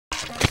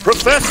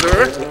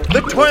Professor,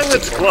 the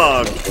toilet's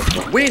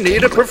clogged. We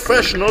need a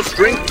professional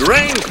strength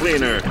drain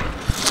cleaner.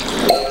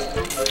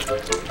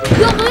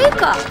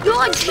 Eureka!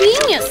 You're a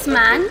genius,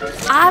 man.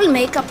 I'll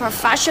make a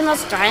professional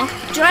strength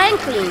drain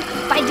clean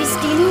by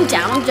distilling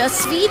down the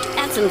sweet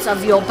essence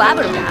of your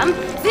bubblegum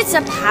with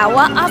the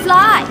power of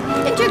light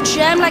into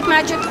jam like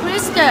magic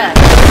crystal.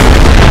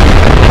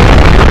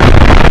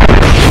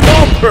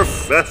 Oh,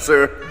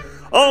 Professor,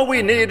 all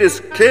we need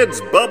is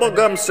Kids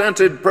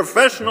bubblegum-scented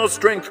professional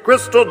strength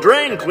crystal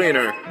drain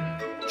cleaner.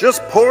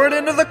 Just pour it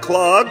into the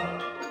clog,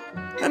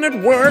 and it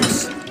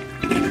works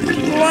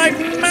like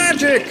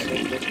magic.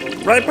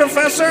 Right,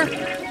 Professor?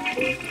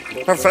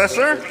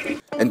 Professor?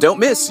 And don't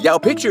miss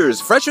Yeeeoww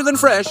Pictures, Fresher Than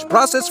Fresh,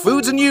 Processed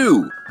Foods and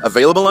You.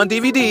 Available on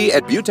DVD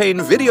at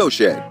Butane Video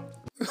Shed.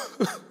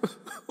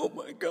 Oh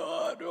my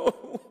God.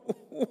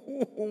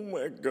 Oh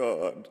my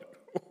God.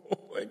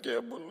 I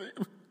can't believe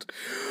it.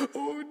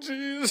 Oh,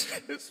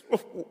 Jesus.